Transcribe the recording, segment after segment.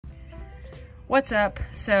What's up?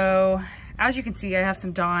 So as you can see, I have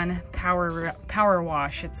some Dawn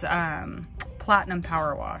Powerwash. It's platinum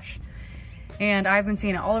Powerwash, and I've been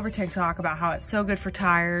seeing it all over TikTok about how it's so good for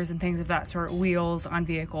tires and things of that sort, wheels on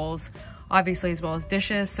vehicles, obviously, as well as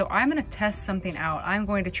dishes. So I'm going to test something out. I'm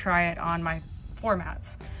going to try it on my floor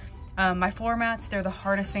mats. My floor mats, they're the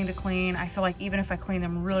hardest thing to clean. I feel like even if I clean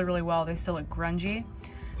them really, really well, they still look grungy.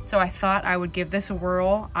 So I thought I would give this a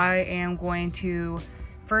whirl. I am going to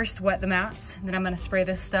first wet the mats, then I'm going to spray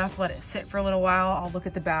this stuff, let it sit for a little while. I'll look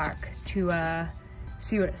at the back to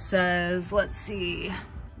see what it says. Let's see.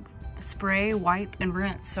 Spray, wipe, and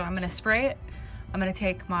rinse. So I'm going to spray it. I'm going to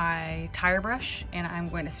take my tire brush and I'm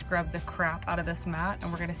going to scrub the crap out of this mat, and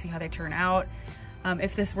we're going to see how they turn out.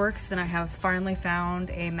 If this works, then I have finally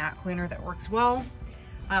found a mat cleaner that works well.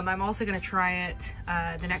 I'm also going to try it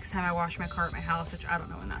the next time I wash my car at my house, which I don't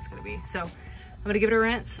know when that's going to be. So I'm going to give it a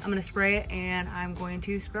rinse, I'm going to spray it, and I'm going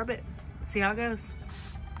to scrub it. Let's see how it goes.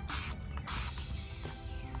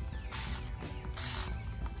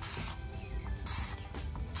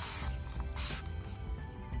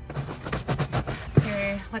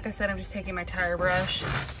 Okay, like I said, I'm just taking my tire brush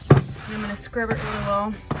and I'm going to scrub it really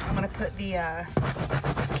well. I'm going to put the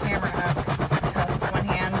camera up because this is tough with one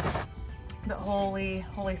hand, but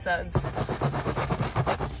holy suds.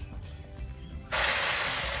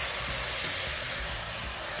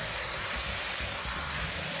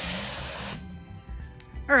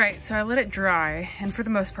 All right, so I let it dry, and for the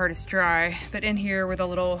most part it's dry, but in here where the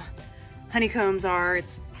little honeycombs are,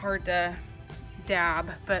 it's hard to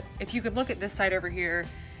dab. But if you could look at this side over here,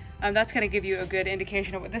 that's gonna give you a good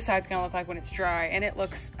indication of what this side's gonna look like when it's dry, and it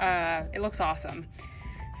looks awesome.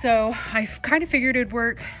 So I kind of figured it'd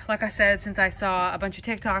work, like I said, since I saw a bunch of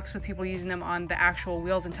TikToks with people using them on the actual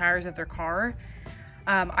wheels and tires of their car.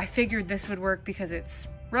 I figured this would work because it's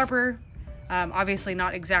rubber, obviously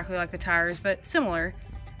not exactly like the tires, but similar.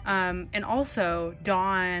 And also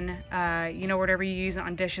Dawn, you know, whatever you use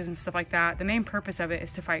on dishes and stuff like that, the main purpose of it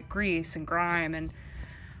is to fight grease and grime and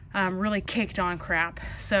really caked on crap.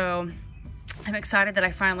 So I'm excited that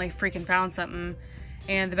I finally freaking found something,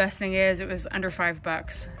 and the best thing is it was under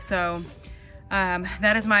 $5. So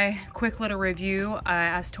that is my quick little review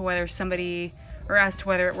as to whether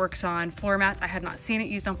it works on floor mats. I had not seen it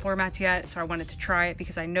used on floor mats yet, so I wanted to try it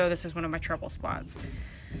because I know this is one of my trouble spots.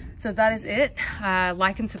 So that is it.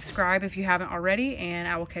 Like and subscribe if you haven't already, and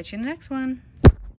I will catch you in the next one.